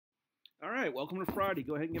All right, welcome to Friday.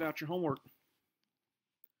 Go ahead and get out your homework.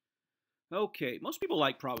 Okay, most people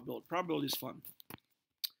like probability. Probability is fun.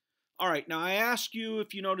 All right, now I asked you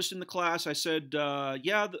if you noticed in the class, I said, the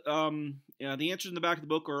answers in the back of the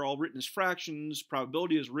book are all written as fractions.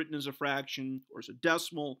 Probability is written as a fraction or as a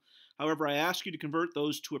decimal. However, I asked you to convert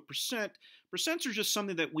those to a percent. Percents are just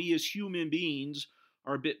something that we as human beings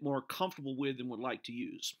are a bit more comfortable with and would like to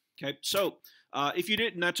use. Okay, so if you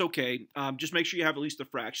didn't, that's okay. Just make sure you have at least the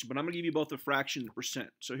fraction. But I'm going to give you both the fraction and the percent.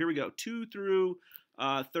 So here we go. 2 through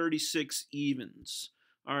 36 evens.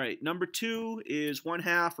 All right, number 2 is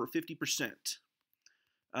 1/2 or 50%.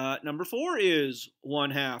 Number 4 is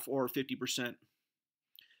 1/2 or 50%.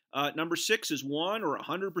 Number 6 is 1 or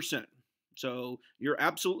 100%. So you're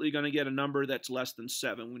absolutely going to get a number that's less than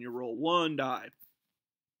 7 when you roll one die.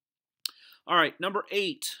 All right, number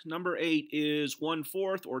 8. Number 8 is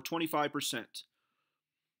 1/4 or 25%.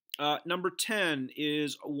 Number 10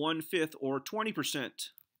 is 1/5 or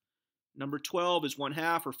 20%. Number 12 is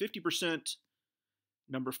 1/2 or 50%.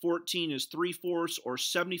 Number 14 is 3/4 or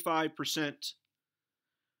 75%.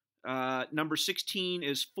 Number 16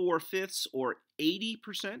 is 4/5 or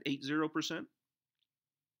 80%, 80%.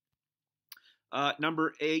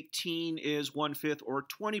 Number 18 is 1/5 or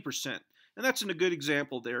 20%. And that's a good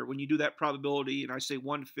example there. When you do that probability and I say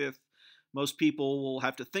 1/5, most people will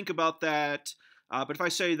have to think about that. But if I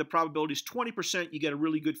say the probability is 20%, you get a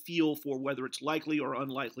really good feel for whether it's likely or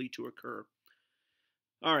unlikely to occur.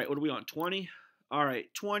 All right, what are we on, 20? All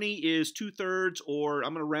right, 20 is 2/3, or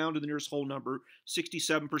I'm going to round to the nearest whole number,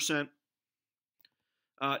 67%.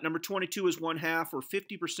 Number 22 is 1/2 or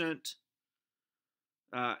 50%.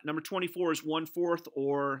 Number 24 is 1/4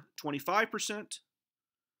 or 25%.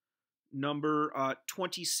 Number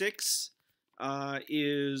 26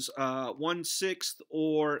 is 1/6,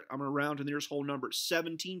 or I'm going to round to the nearest whole number,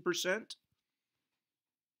 17%.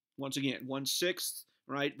 Once again, 1/6,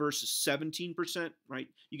 right, versus 17%,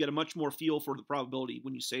 right? You get a much more feel for the probability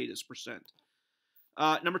when you say it as percent.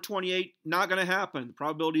 Number 28, not going to happen. The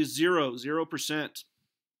probability is 0%.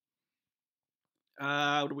 What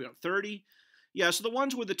are we on, 30? Yeah, so the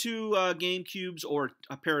ones with the two game cubes or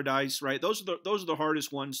a paradise, right? Those are the hardest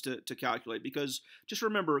ones to calculate, because just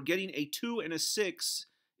remember, getting a 2 and a 6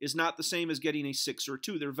 is not the same as getting a 6 or a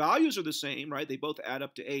 2. Their values are the same, right? They both add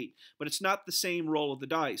up to 8, but it's not the same roll of the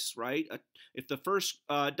dice, right? If the first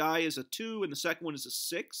die is a 2 and the second one is a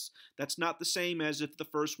 6, that's not the same as if the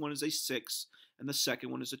first one is a 6 and the second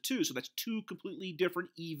one is a 2. So that's two completely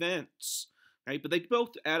different events. Right, but they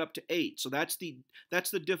both add up to 8. So that's the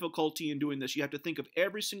difficulty in doing this. You have to think of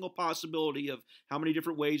every single possibility of how many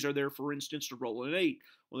different ways are there, for instance, to roll an 8.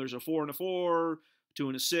 Well, there's a 4 and a 4, 2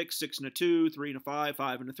 and a 6, 6 and a 2, 3 and a 5,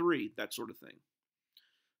 5 and a 3, that sort of thing.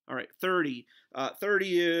 All right, 30.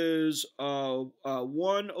 30 is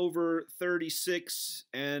 1/36,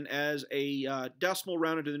 and as a decimal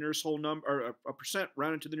rounded to the nearest whole number, or a percent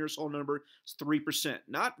rounded to the nearest whole number, it's 3%.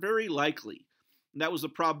 Not very likely. And that was the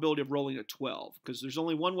probability of rolling a 12, because there's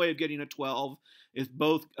only one way of getting a 12 if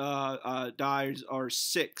both dies are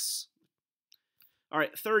 6. All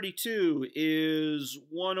right, 32 is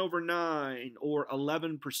 1/9, or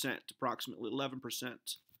 11%, approximately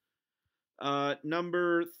 11%.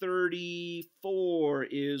 Number 34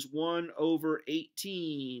 is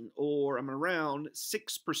 1/18, or I'm going to round,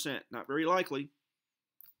 6%, not very likely.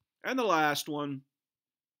 And the last one,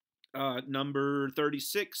 number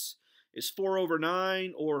 36, is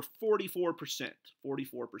 4/9, or 44%.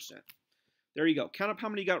 44%. There you go. Count up how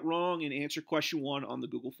many you got wrong and answer question 1 on the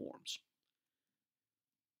Google Forms.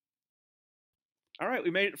 All right, we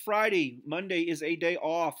made it Friday. Monday is a day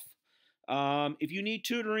off. If you need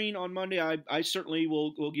tutoring on Monday, I certainly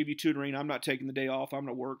will give you tutoring. I'm not taking the day off. I'm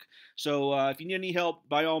going to work. So if you need any help,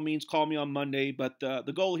 by all means, call me on Monday. But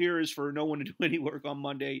the goal here is for no one to do any work on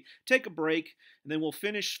Monday. Take a break, and then we'll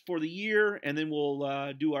finish for the year, and then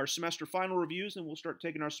we'll do our semester final reviews, and we'll start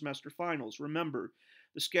taking our semester finals. Remember,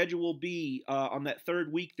 the schedule will be on that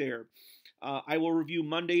third week there. I will review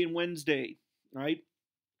Monday and Wednesday, right?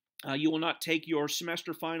 You will not take your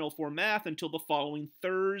semester final for math until the following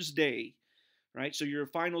Thursday, right? So your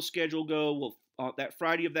final schedule that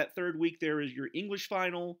Friday of that third week there is your English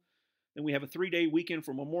final. Then we have a 3-day weekend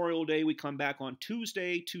for Memorial Day. We come back on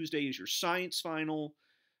Tuesday. Tuesday is your science final.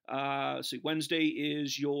 Wednesday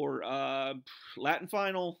is your Latin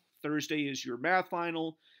final. Thursday is your math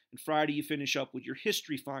final. And Friday you finish up with your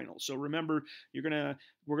history final. So remember, we're gonna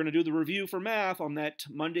do the review for math on that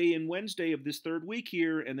Monday and Wednesday of this third week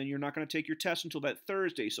here, and then you're not gonna take your test until that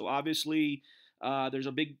Thursday. So obviously, there's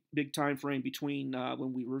a big time frame between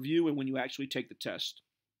when we review and when you actually take the test.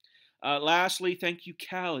 Lastly, thank you,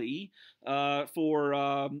 Callie,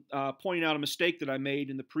 for pointing out a mistake that I made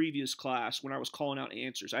in the previous class when I was calling out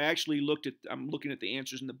answers. I'm looking at the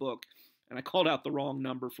answers in the book, and I called out the wrong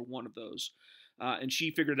number for one of those. And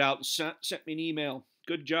she figured it out and sent me an email.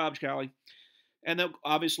 Good job, Callie. And then,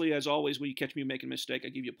 obviously, as always, when you catch me making a mistake, I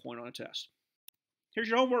give you a point on a test. Here's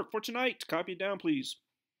your homework for tonight. Copy it down, please.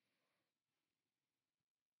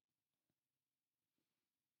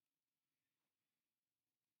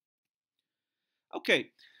 Okay,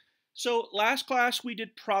 so last class we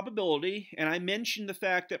did probability, and I mentioned the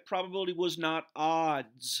fact that probability was not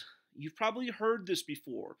odds. You've probably heard this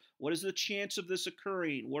before. What is the chance of this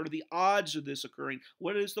occurring? What are the odds of this occurring?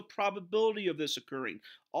 What is the probability of this occurring?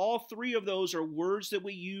 All three of those are words that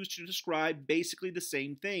we use to describe basically the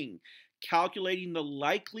same thing, calculating the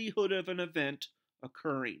likelihood of an event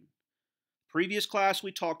occurring. Previous class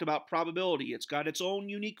we talked about probability. It's got its own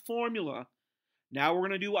unique formula. Now we're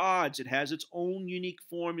going to do odds. It has its own unique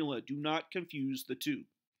formula. Do not confuse the two.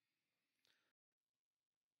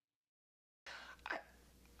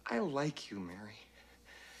 I like you, Mary.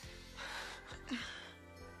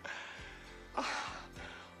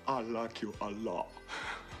 I like you a lot.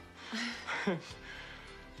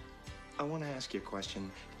 I want to ask you a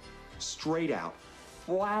question straight out,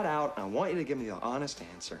 flat out. I want you to give me the honest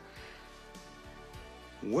answer.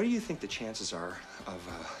 What do you think the chances are of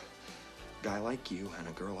a guy like you and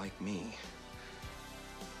a girl like me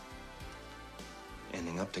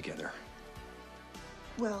ending up together?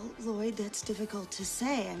 Well, Lloyd, that's difficult to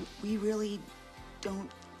say, and we really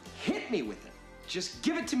don't... Hit me with it. Just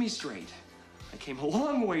give it to me straight. I came a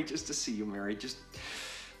long way just to see you, Mary. Just,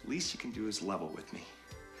 least you can do is level with me.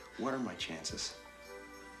 What are my chances?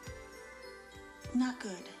 Not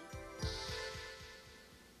good.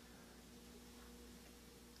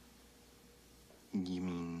 You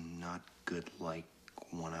mean not good like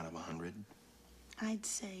 1 out of 100? I'd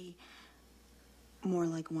say more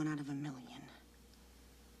like 1 out of a million.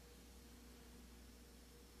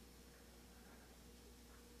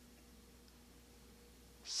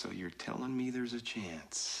 So you're telling me there's a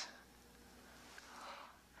chance?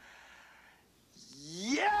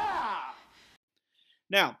 Yeah!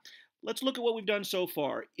 Now, let's look at what we've done so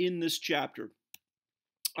far in this chapter.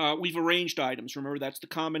 We've arranged items. Remember, that's the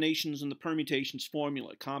combinations and the permutations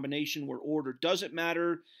formula. Combination where order doesn't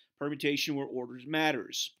matter, permutation where order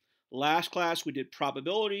matters. Last class we did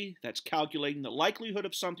probability. That's calculating the likelihood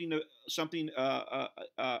of something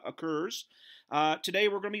occurs. Today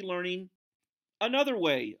we're going to be learning another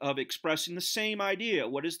way of expressing the same idea.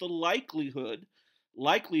 What is the likelihood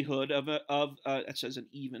of it says an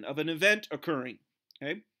even of an event occurring?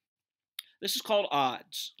 Okay. This is called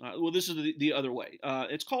odds. Well, this is the other way.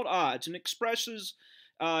 It's called odds, and expresses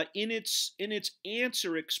in its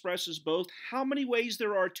answer expresses both how many ways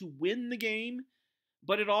there are to win the game,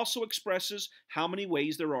 but it also expresses how many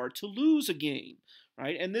ways there are to lose a game.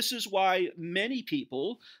 Right? And this is why many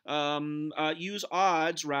people use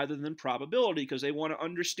odds rather than probability, because they want to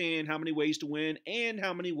understand how many ways to win and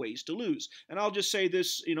how many ways to lose. And I'll just say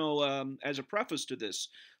this, as a preface to this.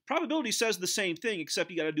 Probability says the same thing, except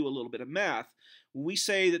you got to do a little bit of math. When we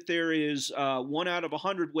say that there is 1 out of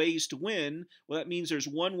 100 ways to win, well, that means there's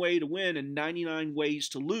 1 way to win and 99 ways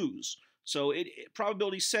to lose. So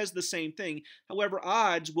probability says the same thing. However,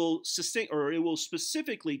 odds will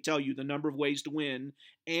specifically tell you the number of ways to win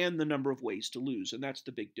and the number of ways to lose, and that's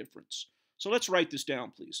the big difference. So let's write this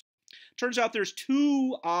down, please. Turns out there's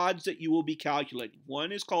 2 odds that you will be calculating.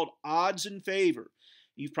 One is called odds in favor.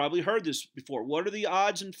 You've probably heard this before. What are the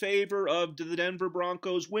odds in favor of the Denver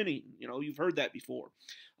Broncos winning? You've heard that before.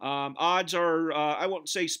 Odds are, I won't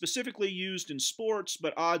say specifically used in sports,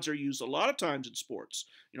 but odds are used a lot of times in sports.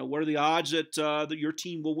 What are the odds that your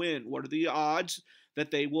team will win? What are the odds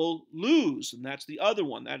that they will lose? And that's the other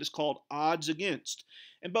one. That is called odds against.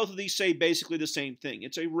 And both of these say basically the same thing.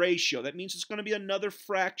 It's a ratio. That means it's going to be another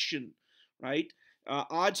fraction, right?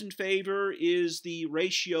 Odds in favor is the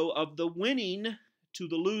ratio of the winning to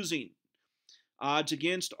the losing. Odds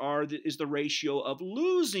against is the ratio of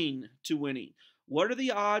losing to winning. What are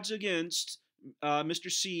the odds against Mr.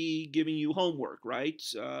 C giving you homework, right?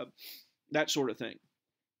 That sort of thing.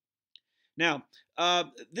 Now,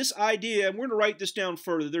 this idea, and we're going to write this down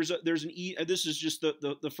further. There's an E. This is just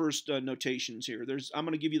the first notations here. I'm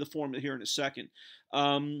going to give you the formula here in a second.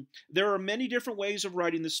 There are many different ways of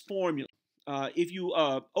writing this formula. If you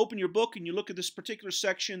open your book and you look at this particular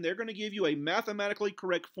section, they're going to give you a mathematically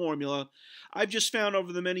correct formula. I've just found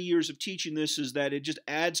over the many years of teaching this is that it just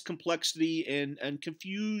adds complexity and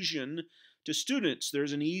confusion to students.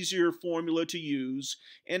 There's an easier formula to use,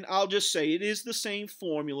 and I'll just say it is the same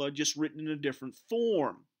formula, just written in a different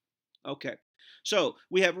form. Okay. So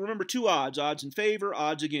we have, remember, two odds: odds in favor,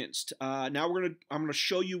 odds against. Now I'm gonna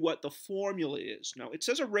show you what the formula is. Now it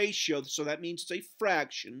says a ratio, so that means it's a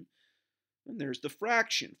fraction, and there's the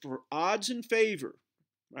fraction for odds in favor,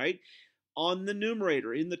 right? On the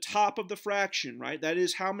numerator, in the top of the fraction, right? That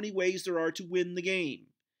is how many ways there are to win the game.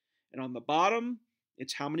 And on the bottom,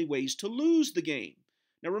 it's how many ways to lose the game.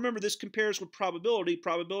 Now remember, this compares with probability.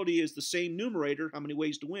 Probability is the same numerator, how many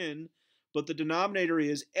ways to win, but the denominator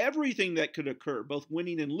is everything that could occur, both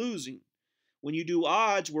winning and losing. When you do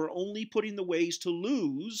odds, we're only putting the ways to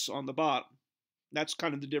lose on the bottom. That's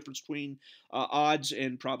kind of the difference between odds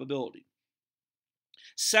and probability.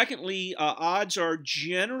 Secondly, odds are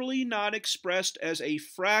generally not expressed as a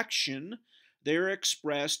fraction. They're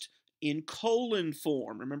expressed in colon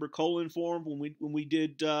form. Remember colon form when we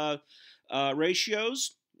did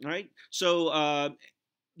ratios, right? So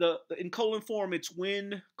in colon form, it's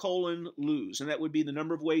win, colon, lose, and that would be the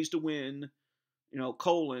number of ways to win,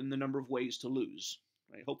 colon, the number of ways to lose.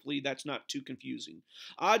 Right? Hopefully that's not too confusing.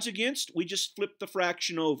 Odds against, we just flip the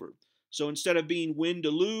fraction over. So instead of being win to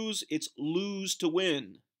lose, it's lose to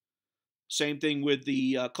win. Same thing with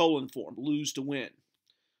the colon form, lose to win.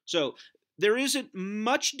 So there isn't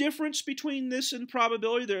much difference between this and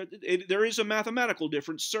probability. There is a mathematical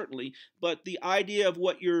difference, certainly, but the idea of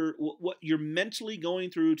what you're mentally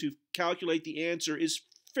going through to calculate the answer is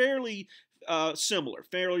fairly similar.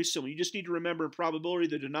 You just need to remember in probability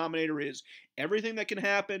the denominator is everything that can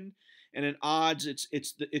happen, and in odds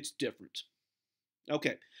it's different.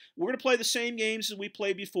 Okay, we're going to play the same games as we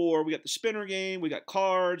played before. We got the spinner game, we got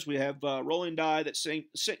cards, we have rolling die, that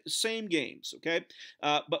same games, okay?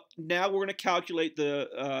 But now we're going to calculate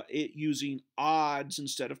it using odds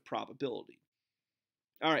instead of probability.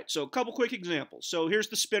 All right, so a couple quick examples. So here's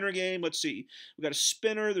the spinner game. Let's see. We've got a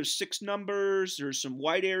spinner. There's 6 numbers. There's some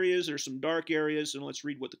white areas. There's some dark areas. And let's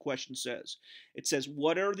read what the question says. It says,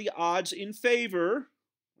 what are the odds in favor,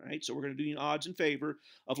 right? So we're going to do the odds in favor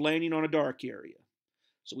of landing on a dark area.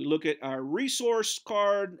 So we look at our resource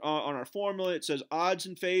card on our formula. It says odds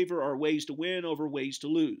in favor are ways to win over ways to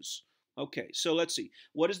lose. Okay, so let's see.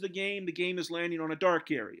 What is the game? The game is landing on a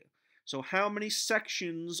dark area. So how many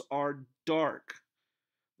sections are dark?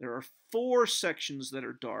 There are 4 sections that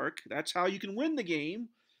are dark. That's how you can win the game.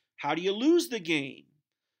 How do you lose the game?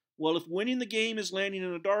 Well, if winning the game is landing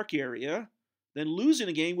in a dark area, then losing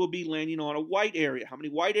a game will be landing on a white area. How many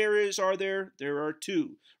white areas are there? There are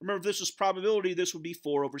 2. Remember, if this was probability, this would be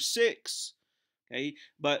 4 over 6. Okay,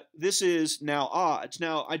 but this is now odds.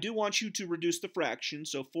 Now, I do want you to reduce the fraction,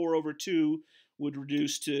 so 4 over 2 would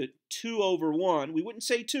reduce to 2 over 1. We wouldn't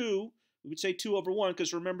say 2. We would say 2 over 1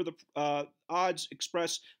 because remember the odds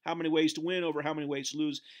express how many ways to win over how many ways to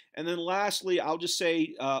lose. And then lastly, I'll just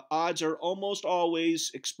say odds are almost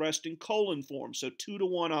always expressed in colon form. So 2 to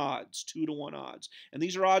 1 odds, 2 to 1 odds. And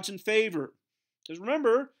these are odds in favor. Because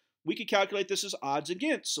remember, we could calculate this as odds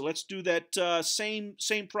against. So let's do that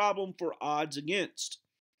same problem for odds against.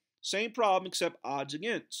 Same problem except odds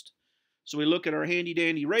against. So we look at our handy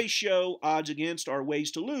dandy ratio. Odds against are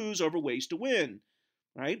ways to lose over ways to win,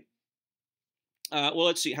 right? Well,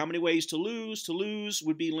 let's see. How many ways to lose? To lose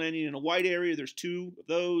would be landing in a white area. There's 2 of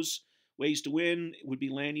those. Ways to win would be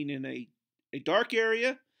landing in a dark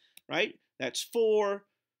area, right? That's 4.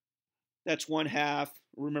 That's 1/2.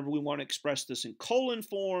 Remember, we want to express this in colon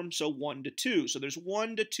form, so 1 to 2. So there's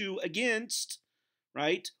 1 to 2 against,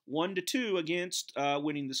 right? 1 to 2 against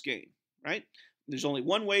winning this game, right? There's only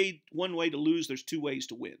one way to lose. There's 2 ways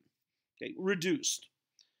to win. Okay, reduced.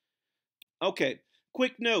 Okay,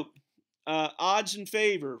 quick note. Odds in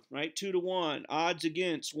favor, right? 2 to 1. Odds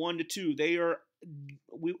against, 1 to 2. They are,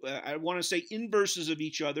 I want to say, inverses of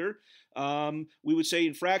each other. We would say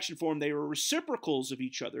in fraction form they are reciprocals of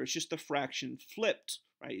each other. It's just the fraction flipped,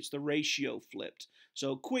 right? It's the ratio flipped.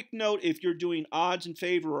 So quick note, if you're doing odds in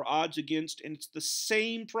favor or odds against, and it's the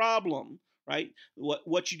same problem, right?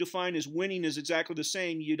 What you define as winning is exactly the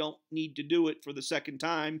same. You don't need to do it for the second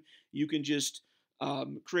time. You can just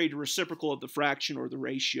create a reciprocal of the fraction or the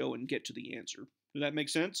ratio and get to the answer. Does that make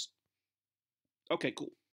sense? Okay,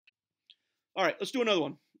 cool. All right, let's do another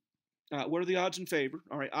one. What are the odds in favor?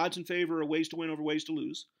 All right, odds in favor are ways to win over ways to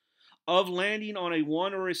lose. Of landing on a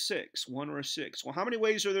 1 or a 6. 1 or a 6. Well, how many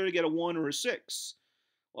ways are there to get a 1 or a 6?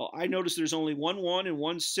 Well, I noticed there's only 1 1 and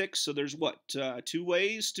 1 6, so there's what? 2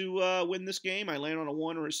 ways to win this game? I land on a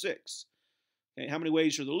 1 or a 6. Okay, how many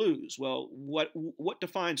ways are to lose? Well, what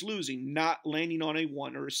defines losing? Not landing on a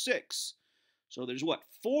 1 or a 6. So there's what?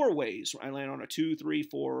 4 ways. I land on a 2, 3,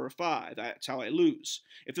 4, or a 5. That's how I lose.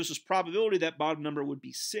 If this was probability, that bottom number would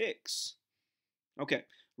be 6. Okay,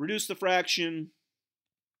 reduce the fraction.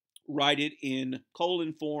 write it in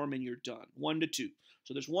colon form, and you're done. 1 to 2.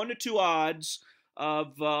 So there's 1 to 2 odds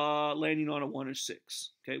of landing on a 1 or 6.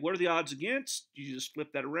 Okay, what are the odds against? You just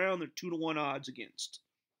flip that around. They're 2 to 1 odds against.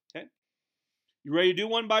 Okay, you ready to do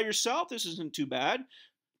one by yourself? This isn't too bad.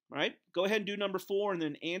 All right, go ahead and do number 4 and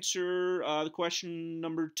then answer the question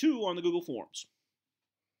number 2 on the Google Forms.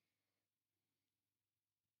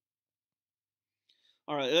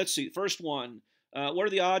 All right, let's see. First one. What are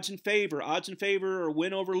the odds in favor? Odds in favor are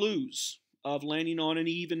win over lose of landing on an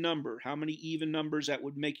even number. How many even numbers that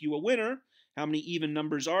would make you a winner? How many even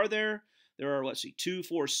numbers are there? There are, let's see, 2,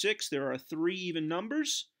 4, 6. There are 3 even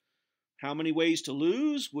numbers. How many ways to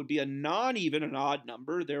lose would be a non-even, an odd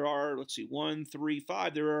number. There are, let's see, 1, 3,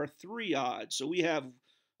 5. There are 3 odds. So we have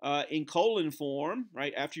in colon form,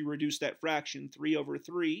 right, after you reduce that fraction, 3 over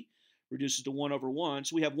 3 reduces to 1 over 1.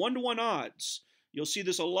 So we have 1 to 1 odds. You'll see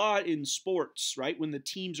this a lot in sports, right? When the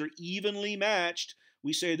teams are evenly matched,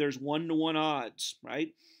 we say there's 1 to 1 odds,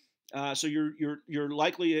 right? So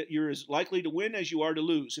you're as likely to win as you are to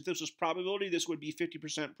lose. If this was probability, this would be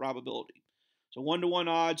 50% probability. So 1 to 1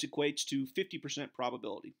 odds equates to 50%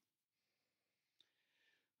 probability.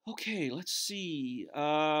 Okay, let's see.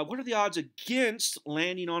 What are the odds against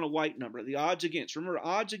landing on a white number? The odds against. Remember,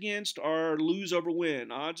 odds against are lose over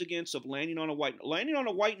win. Odds against of landing on a white number. Landing on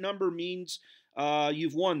a white number means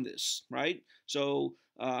you've won this, right? So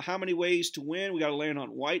how many ways to win? We got to land on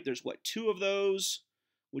white. There's what, 2 of those,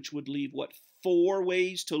 which would leave what, 4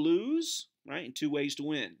 ways to lose, right? And 2 ways to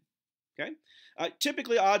win. Okay.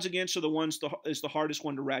 Typically, odds against are the ones is the hardest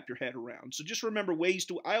one to wrap your head around. So just remember ways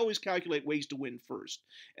to. I always calculate ways to win first.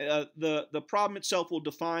 The problem itself will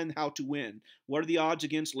define how to win. What are the odds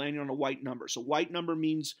against landing on a white number? So white number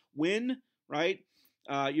means win, right?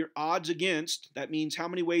 Your odds against, that means how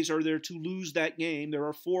many ways are there to lose that game? There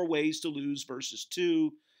are 4 ways to lose versus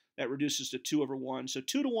 2. That reduces to 2 over 1. So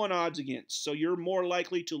 2 to 1 odds against. So you're more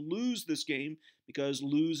likely to lose this game because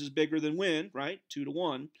lose is bigger than win, right? 2 to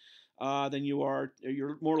 1. Then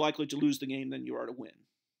you're more likely to lose the game than you are to win.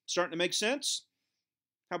 Starting to make sense?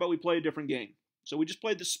 How about we play a different game? So we just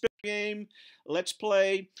played the spin game. Let's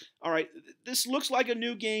play. All right, this looks like a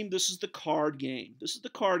new game. This is the card game. This is the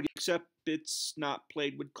card game, except it's not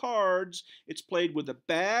played with cards. It's played with a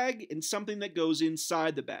bag and something that goes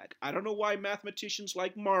inside the bag. I don't know why mathematicians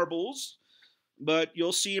like marbles, but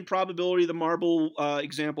you'll see in probability the marble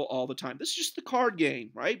example all the time. This is just the card game,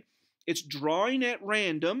 right? It's drawing at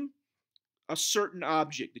random a certain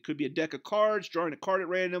object. It could be a deck of cards, drawing a card at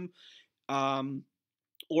random,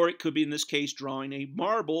 or it could be, in this case, drawing a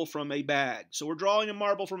marble from a bag. So we're drawing a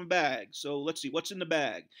marble from a bag. So let's see, what's in the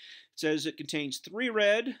bag? It says it contains 3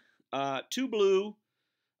 red, 2 blue,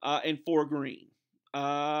 and 4 green,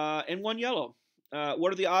 and 1 yellow.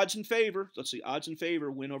 What are the odds in favor? Let's see, odds in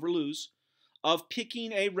favor, win over lose, of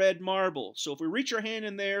picking a red marble. So if we reach our hand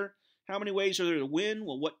in there, how many ways are there to win?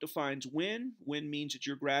 Well, what defines win? Win means that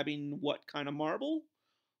you're grabbing what kind of marble?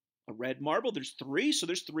 A red marble. There's 3, so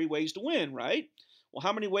there's 3 ways to win, right? Well,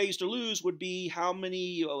 how many ways to lose would be how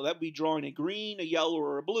many, that would be drawing a green, a yellow,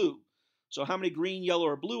 or a blue. So how many green, yellow,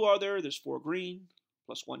 or blue are there? There's 4 green,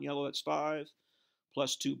 plus 1 yellow, that's 5,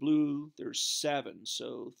 plus 2 blue, there's 7.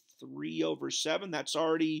 So 3 over 7, that's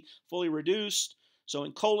already fully reduced. So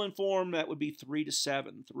in colon form, that would be 3 to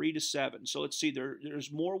 7, 3 to 7. So let's see, there's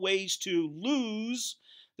more ways to lose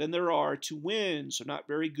than there are to win. So not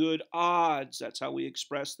very good odds. That's how we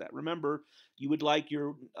express that. Remember, you would like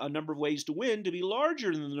your number of ways to win to be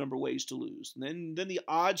larger than the number of ways to lose. And then the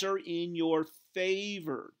odds are in your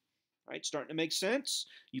favor. Right? Starting to make sense?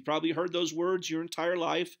 You've probably heard those words your entire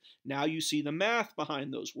life. Now you see the math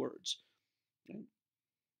behind those words. Okay.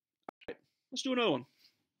 All right, let's do another one.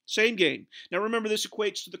 Same game. Now remember, this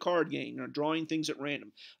equates to the card game, drawing things at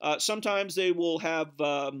random. Sometimes they will have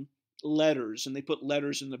letters, and they put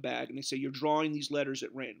letters in the bag, and they say you're drawing these letters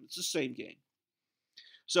at random. It's the same game.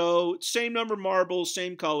 So same number of marbles,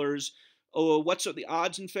 same colors. Oh, what's the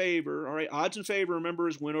odds in favor? All right, odds in favor, remember,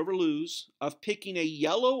 is win over lose, of picking a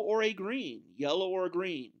yellow or a green. Yellow or a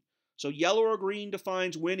green. So yellow or green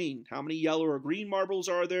defines winning. How many yellow or green marbles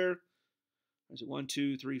are there? Is it 1,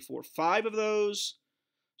 2, 3, 4, 5 of those?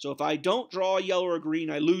 So if I don't draw a yellow or green,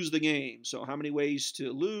 I lose the game. So how many ways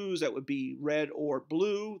to lose? That would be red or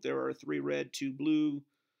blue. There are 3 red, 2 blue.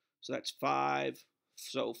 So that's 5.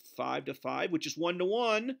 So 5 to 5, which is 1 to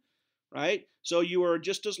 1, right? So you are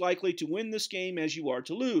just as likely to win this game as you are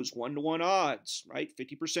to lose. 1 to 1 odds, right?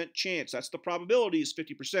 50% chance. That's the probability is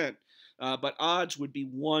 50%. But odds would be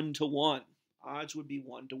 1 to 1. Odds would be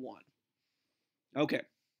 1 to 1. Okay.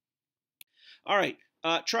 All right.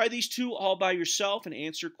 Try these 2 all by yourself and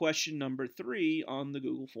answer question number 3 on the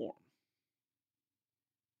Google form.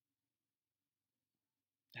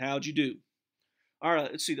 How'd you do? All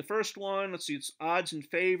right, let's see. The first one, let's see, it's odds in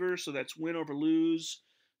favor, so that's win over lose.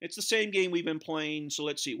 It's the same game we've been playing, so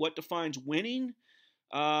let's see. What defines winning?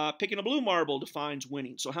 Picking a blue marble defines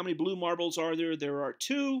winning. So how many blue marbles are there? There are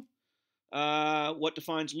 2. What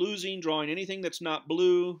defines losing? Drawing anything that's not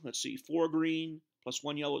blue. Let's see, 4 green plus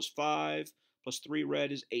 1 yellow is 5 plus 3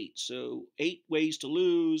 red is 8. So 8 ways to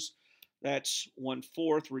lose. That's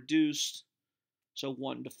 1/4 reduced. So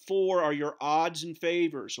 1 to 4 are your odds in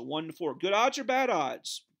favor. So 1 to 4. Good odds or bad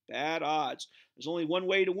odds? Bad odds. There's only one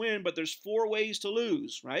way to win, but there's 4 ways to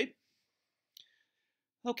lose, right?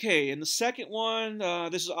 Okay, and the second one,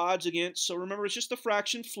 this is odds against. So remember, it's just a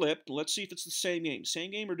fraction flipped. Let's see if it's the same game.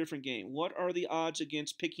 Same game or different game? What are the odds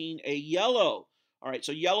against picking a yellow? All right,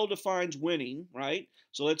 so yellow defines winning, right?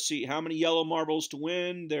 So let's see, how many yellow marbles to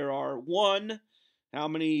win? There are 1. How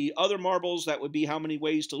many other marbles? That would be how many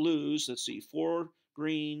ways to lose. Let's see, 4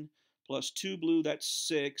 green plus 2 blue, that's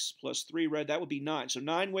 6, plus 3 red, that would be 9. So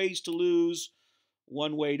 9 ways to lose,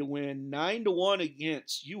 1 way to win. 9 to 1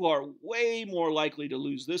 against. You are way more likely to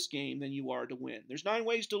lose this game than you are to win. There's 9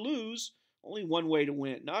 ways to lose, only 1 way to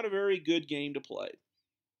win. Not a very good game to play.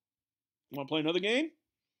 Want to play another game?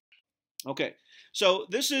 Okay, so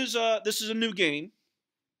this is a new game.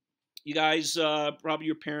 You guys, probably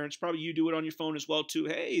your parents, probably you do it on your phone as well too.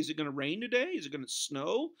 Hey, is it going to rain today? Is it going to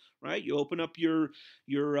snow? Right? You open up your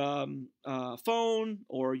phone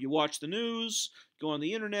or you watch the news, go on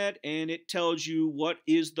the internet, and it tells you what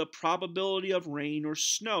is the probability of rain or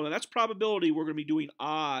snow. Now that's probability. We're going to be doing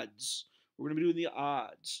odds. We're going to be doing the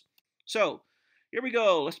odds. So here we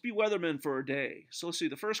go. Let's be weathermen for a day. So let's see.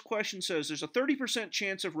 The first question says there's a 30%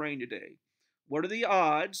 chance of rain today. What are the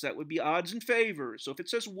odds? That would be odds in favor. So if it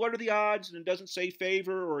says what are the odds and it doesn't say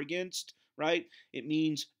favor or against, right, it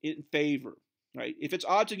means in favor, right? If it's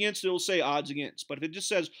odds against, it'll say odds against. But if it just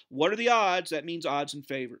says what are the odds, that means odds in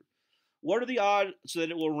favor. What are the odds that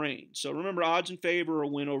it will rain? So remember, odds in favor are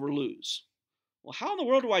win over lose. Well, how in the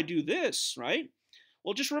world do I do this, right?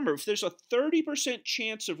 Well, just remember, if there's a 30%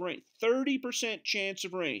 chance of rain, 30% chance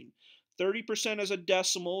of rain, 30% as a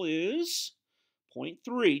decimal is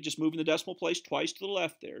 0.3, just moving the decimal place twice to the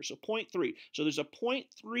left there. So 0.3. So there's a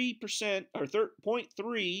 0.3% or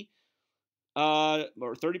 0.3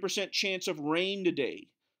 or 30% chance of rain today.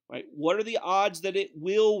 Right? What are the odds that it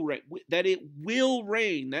will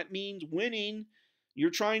rain? That means winning.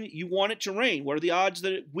 You want it to rain. What are the odds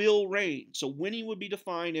that it will rain? So winning would be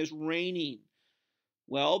defined as raining.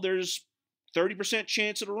 Well, there's 30%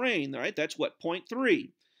 chance it'll rain, right? That's what,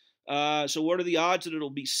 0.3. So what are the odds that it'll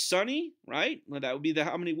be sunny, right? Well, that would be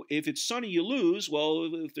how many, if it's sunny, you lose. Well,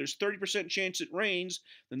 if there's 30% chance it rains,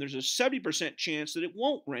 then there's a 70% chance that it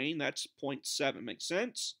won't rain. That's 0.7. Makes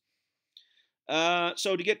sense?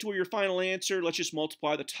 So to get to your final answer, let's just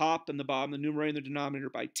multiply the top and the bottom, the numerator and the denominator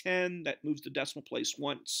by 10. That moves the decimal place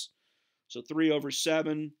once. So 3 over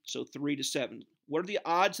 7, so 3 to 7. What are the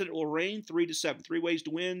odds that it will rain? 3 to 7. 3 ways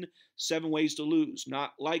to win, 7 ways to lose.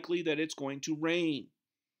 Not likely that it's going to rain.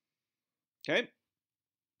 Okay?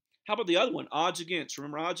 How about the other one? Odds against.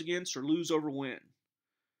 Remember, odds against or lose over win.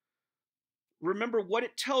 Remember, what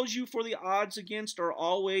it tells you for the odds against are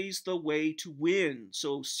always the way to win.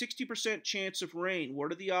 So 60% chance of rain.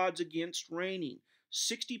 What are the odds against raining?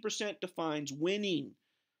 60% defines winning.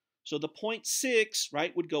 So the 0.6,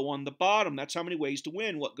 right, would go on the bottom. That's how many ways to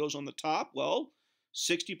win. What goes on the top? Well,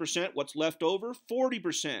 60%. What's left over?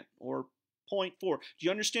 40% or 0.4. Do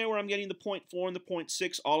you understand where I'm getting the 0.4 and the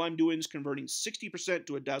 0.6? All I'm doing is converting 60%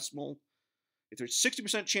 to a decimal. If there's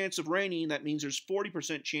 60% chance of raining, that means there's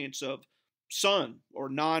 40% chance of sun or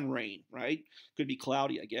non-rain, right? Could be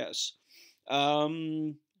cloudy, I guess.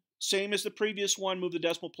 Same as the previous one, move the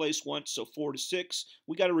decimal place once, so 4 to 6.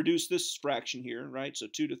 We got to reduce this fraction here, right? So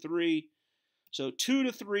 2 to 3. So 2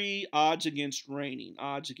 to 3, odds against raining,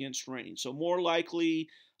 odds against raining. So more likely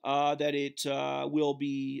that it will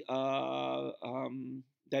be that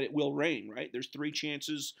it will rain, right? There's 3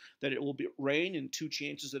 chances that it will rain and 2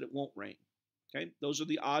 chances that it won't rain. Okay, those are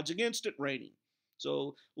the odds against it raining.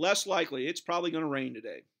 So less likely, it's probably going to rain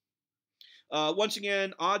today. Once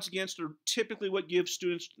again, odds against are typically what gives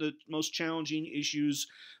students the most challenging issues.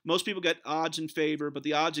 Most people get odds in favor, but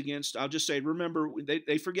the odds against, I'll just say, remember,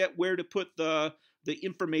 they forget where to put the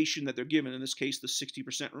information that they're given, in this case, the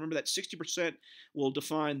 60%. Remember that 60% will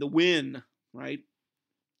define the win, right?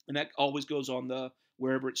 And that always goes on the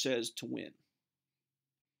wherever it says to win.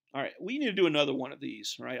 All right, we need to do another one of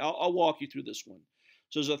these, right? I'll walk you through this one.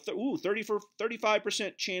 So there's a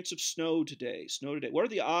 35% chance of snow today. Snow today. What are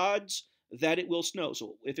the odds that it will snow?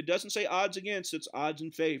 So if it doesn't say odds against, it's odds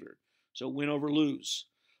in favor. So win over lose.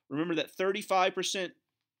 Remember that 35%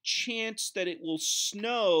 chance that it will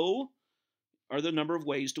snow are the number of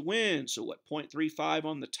ways to win. So what, 0.35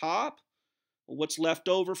 on the top? Well, what's left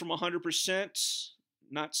over from 100%?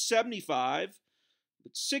 Not 75,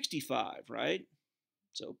 but 65, right?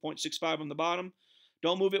 So 0.65 on the bottom.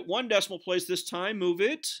 Don't move it 1 decimal place this time. Move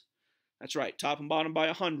it, that's right, top and bottom by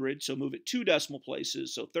 100. So move it 2 decimal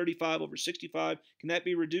places. So 35 over 65. Can that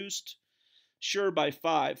be reduced? Sure, by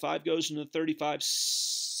 5. 5 goes into 35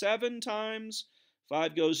 7 times.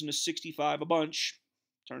 5 goes into 65 a bunch.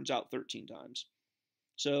 Turns out 13 times.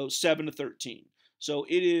 So 7 to 13. So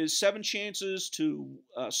it is 7 chances to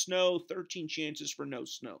snow, 13 chances for no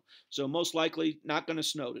snow. So most likely not going to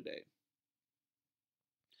snow today.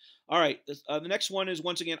 All right, the next one is,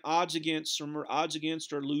 once again, odds against. Remember, odds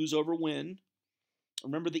against are lose over win.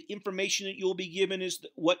 Remember, the information that you'll be given is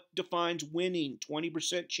what defines winning.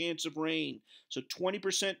 20% chance of rain. So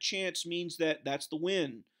 20% chance means that that's the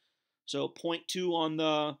win. So 0.2 on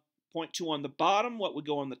the bottom. What would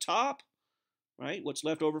go on the top? Right? What's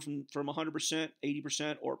left over from 100%,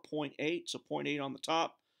 80%, or 0.8. So 0.8 on the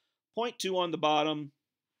top, 0.2 on the bottom.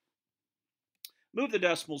 Move the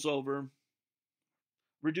decimals over.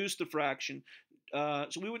 Reduce the fraction.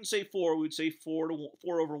 So we wouldn't say 4. We would say 4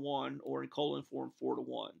 over 1, or in colon form 4 to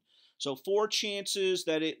 1. So 4 chances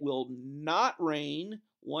that it will not rain,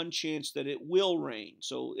 1 chance that it will rain.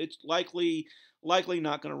 So it's likely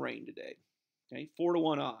not going to rain today. Okay, 4 to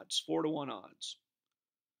 1 odds. 4 to 1 odds.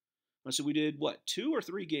 So we did what, 2 or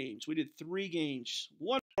 3 games? We did 3 games.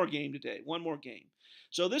 1 more game today. 1 more game.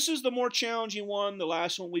 So this is the more challenging one, the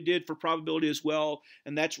last one we did for probability as well,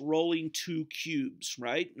 and that's rolling 2 cubes,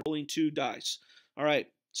 right? Rolling 2 dice. All right,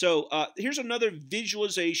 so here's another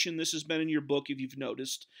visualization. This has been in your book if you've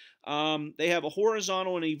noticed. They have a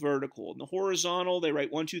horizontal and a vertical. In the horizontal, they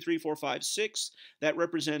write 1, 2, 3, 4, 5, 6. That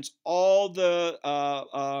represents all the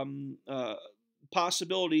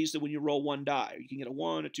possibilities that when you roll 1 die. You can get a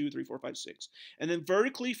 1, a 2, 3, 4, 5, 6. And then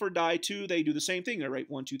vertically for die 2, they do the same thing. They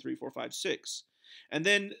write 1, 2, 3, 4, 5, 6. And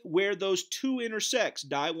then where those 2 intersects,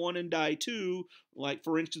 die 1 and die 2, like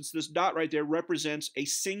for instance this dot right there represents a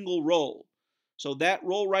single roll. So that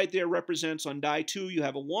roll right there represents on die 2 you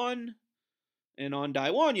have a 1, and on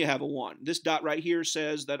die 1 you have a 1. This dot right here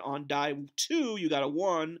says that on die 2 you got a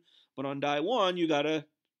 1, but on die 1 you got a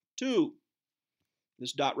 2.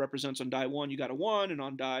 This dot represents on die 1 you got a 1, and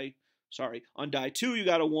on die 2 you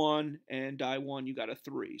got a 1, and die 1 you got a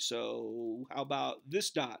 3. So how about this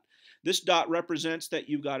dot? This dot represents that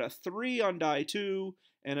you got a 3 on die 2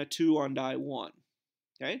 and a 2 on die 1.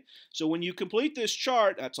 Okay? So when you complete this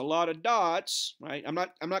chart, that's a lot of dots, right? I'm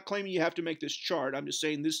not claiming you have to make this chart. I'm just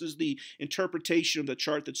saying this is the interpretation of the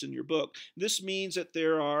chart that's in your book. This means that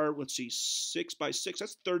there are, let's see, 6 by 6,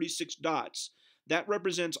 that's 36 dots. That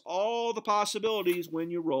represents all the possibilities when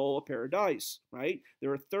you roll a pair of dice, right?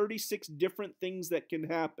 There are 36 different things that can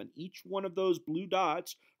happen. Each one of those blue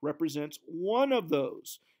dots represents one of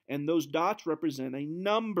those, and those dots represent a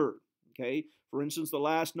number, okay? For instance, the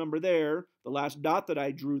last number there, the last dot that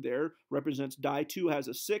I drew there, represents die 2 has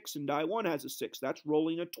a 6 and die 1 has a 6. That's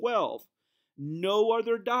rolling a 12. No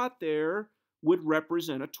other dot there would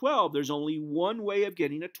represent a 12. There's only one way of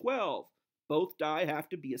getting a 12. Both die have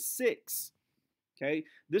to be a 6. Okay,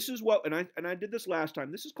 this is what, and I did this last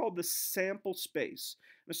time. This is called the sample space.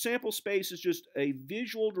 The sample space is just a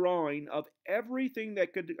visual drawing of everything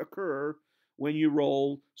that could occur when you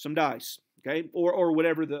roll some dice, okay, or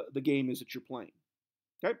whatever the game is that you're playing,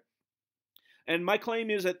 okay. And my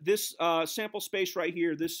claim is that this sample space right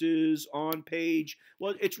here, this is on page,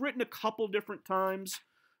 well, it's written a couple different times.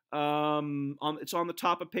 It's on the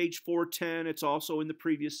top of page 410. It's also in the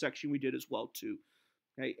previous section we did as well too.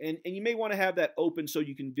 Okay, and you may want to have that open so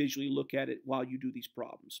you can visually look at it while you do these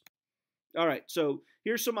problems. All right, so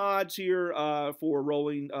here's some odds here for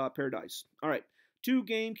rolling pair dice. All right, 2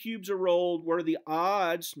 game cubes are rolled. What are the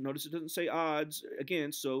odds? Notice it doesn't say odds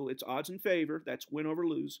against, so it's odds in favor. That's win over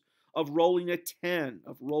lose. Of rolling a 10.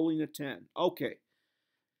 Okay.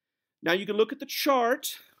 Now you can look at the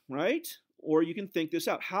chart, right? Or you can think this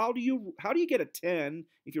out. How do you get a 10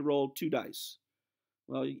 if you roll 2 dice?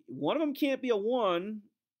 Well, one of them can't be a 1,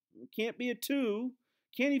 can't be a 2,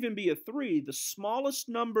 can't even be a 3. The smallest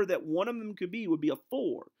number that one of them could be would be a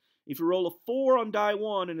 4. If you roll a 4 on die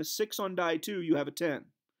 1 and a 6 on die 2, you have a 10.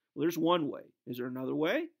 Well, there's one way. Is there another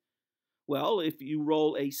way? Well, if you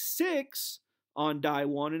roll a 6 on die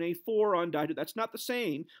 1 and a 4 on die 2, that's not the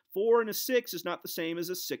same. 4 and a 6 is not the same as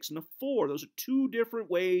a 6 and a 4. Those are 2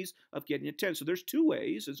 different ways of getting a 10. So there's 2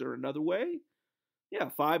 ways. Is there another way? Yeah,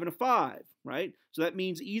 5 and a 5, right? So that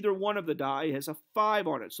means either one of the die has a 5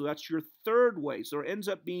 on it. So that's your third way. So it ends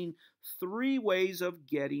up being 3 ways of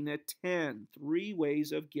getting a 10. 3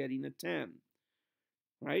 ways of getting a 10,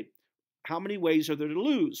 right? How many ways are there to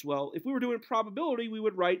lose? Well, if we were doing probability, we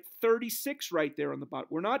would write 36 right there on the bottom.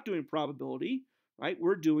 We're not doing probability, right?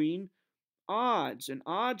 We're doing odds, and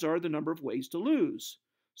odds are the number of ways to lose.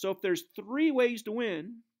 So if there's 3 ways to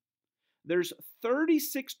win, there's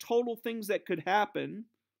 36 total things that could happen.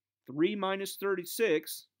 3 minus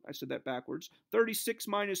 36, I said that backwards. 36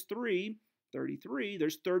 minus 3, 33.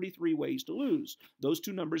 There's 33 ways to lose. Those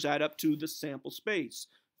two numbers add up to the sample space.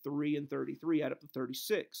 3 and 33 add up to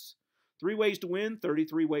 36. 3 ways to win,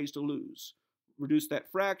 33 ways to lose. Reduce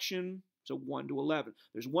that fraction, so 1 to 11.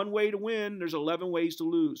 There's 1 way to win, there's 11 ways to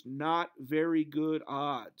lose. Not very good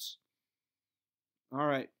odds. All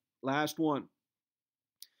right, last one.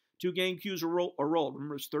 2 game cues are rolled.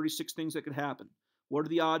 Remember, there's 36 things that could happen. What are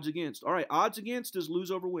the odds against? All right, odds against is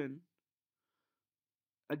lose over win.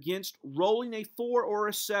 Against rolling a 4 or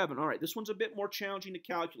a 7. All right, this one's a bit more challenging to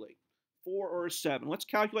calculate. 4 or a 7. Let's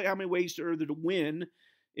calculate how many ways are there to win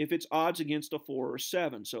if it's odds against a 4 or a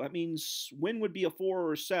 7. So that means win would be a 4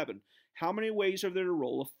 or a 7. How many ways are there to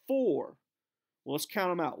roll a 4? Well, let's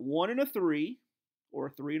count them out. 1 and a 3, or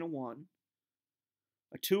a 3 and a 1.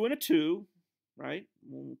 A 2 and a 2, right?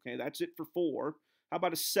 Okay, that's it for 4. How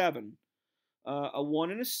about a 7? A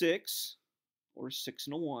 1 and a 6, or a 6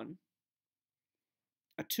 and a 1.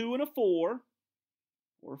 A 2 and a 4,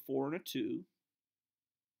 or a 4 and a 2.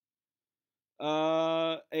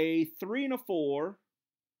 A 3 and a 4,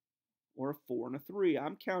 or a 4 and a 3.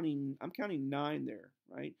 I'm counting 9 there,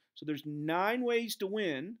 right? So there's 9 ways to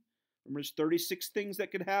win. Remember, there's 36 things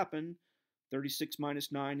that could happen. 36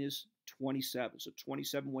 minus 9 is 27. So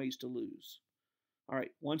 27 ways to lose. All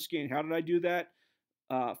right, once again, how did I do that?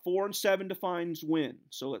 4 and 7 defines win.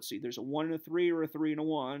 So let's see, there's a 1 and a 3, or a 3 and a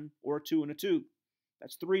 1, or a 2 and a 2.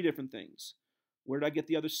 That's 3 different things. Where did I get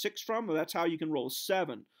the other 6 from? Well, that's how you can roll a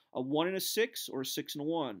 7. A 1 and a 6, or a 6 and a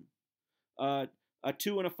 1. A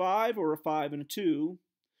 2 and a 5, or a 5 and a 2.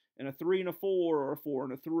 And a 3 and a 4, or a 4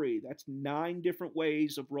 and a 3. That's 9 different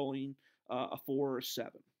ways of rolling a 4 or a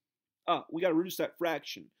 7. We got to reduce that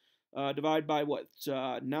fraction. Divide by what?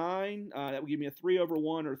 9. That would give me a 3 over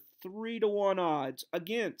 1, or 3 to 1 odds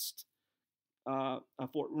against a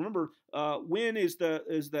 4. Remember, win is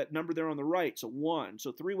that number there on the right, so 1.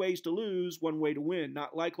 So 3 ways to lose, 1 way to win.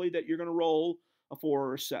 Not likely that you're going to roll a 4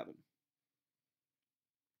 or a 7.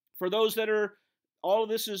 For those that are, all of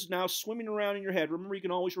this is now swimming around in your head. Remember, you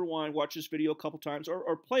can always rewind, watch this video a couple times,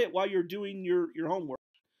 or play it while you're doing your homework.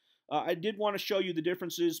 I did want to show you the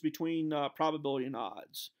differences between probability and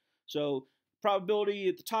odds. So probability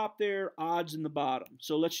at the top there, odds in the bottom.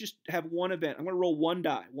 So let's just have one event. I'm going to roll one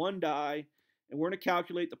die, and we're going to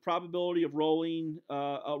calculate the probability of rolling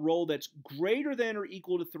a roll that's greater than or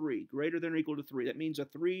equal to 3. Greater than or equal to 3. That means a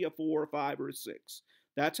 3, a 4, a 5, or a 6.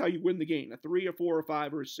 That's how you win the game, a 3, a 4, a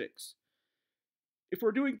 5, or a 6. If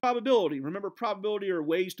we're doing probability, remember probability are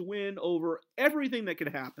ways to win over everything that could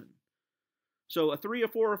happen. So a 3, a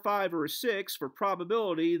 4, a 5, or a 6 for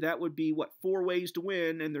probability, that would be, what, 4 ways to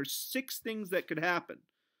win, and there's 6 things that could happen.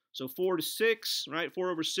 So 4 to 6, right,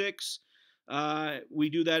 4 over 6, we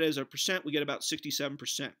do that as a percent, we get about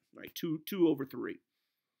 67%, right, 2 over 3.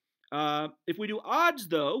 If we do odds,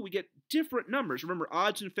 though, we get different numbers. Remember,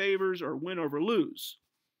 odds and favors are win over lose.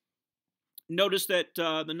 Notice that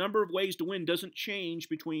the number of ways to win doesn't change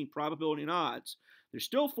between probability and odds. There's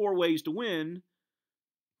still 4 ways to win,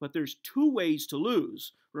 but there's 2 ways to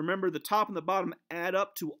lose. Remember, the top and the bottom add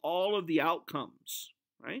up to all of the outcomes,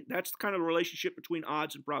 right? That's kind of the relationship between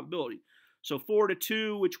odds and probability. So 4 to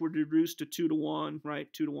 2, which would reduce to 2 to 1,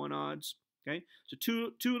 right? 2 to 1 odds, okay? So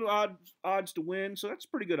 2 odds to win, so that's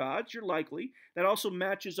pretty good odds. You're likely. That also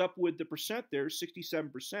matches up with the percent there,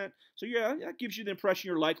 67%. So yeah, that gives you the impression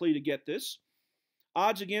you're likely to get this.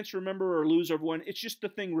 Odds against, remember, or lose over 1. It's just the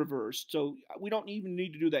thing reversed. So we don't even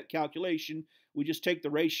need to do that calculation. We just take the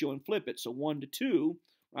ratio and flip it. So 1 to 2,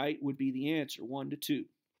 right, would be the answer, 1 to 2.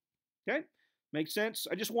 Okay? Makes sense?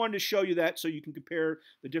 I just wanted to show you that so you can compare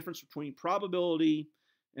the difference between probability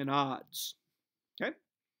and odds. Okay?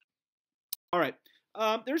 All right.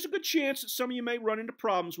 There's a good chance that some of you may run into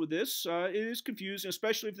problems with this. It is confusing,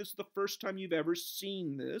 especially if this is the first time you've ever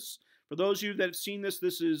seen this. For those of you that have seen this,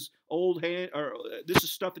 this is this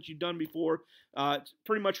is stuff that you've done before. It's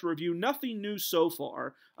pretty much a review. Nothing new so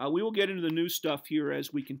far. We will get into the new stuff here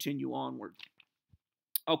as we continue onward.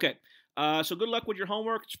 Okay, so good luck with your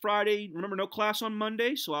homework. It's Friday. Remember, no class on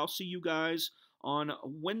Monday, so I'll see you guys on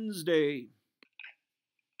Wednesday.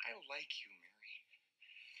 I like you, Mary.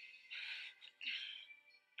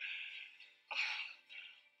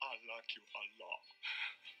 like you a lot.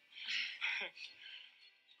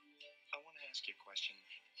 I want to ask you a question.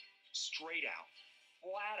 Straight out.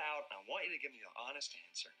 Flat out. I want you to give me an honest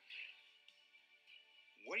answer.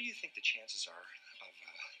 What do you think the chances are of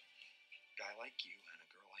a guy like you and a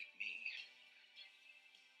girl like me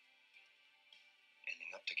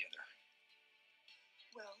ending up together?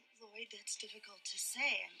 Well, Lloyd, that's difficult to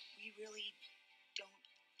say, and we really don't.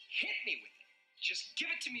 Hit me with it. Just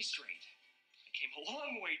give it to me straight. I came a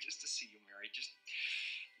long way just to see you, Mary. Just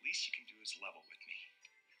least you can do is level with me.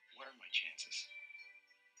 What are my chances?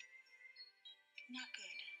 Not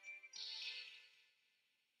good.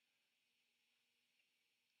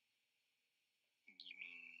 You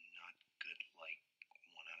mean not good like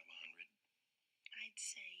 1 out of 100? I'd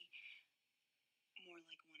say more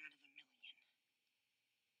like 1 out of 1,000,000.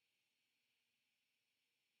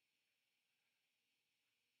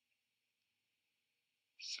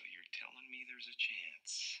 So you're telling me there's a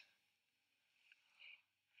chance?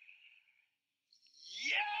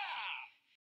 Yeah!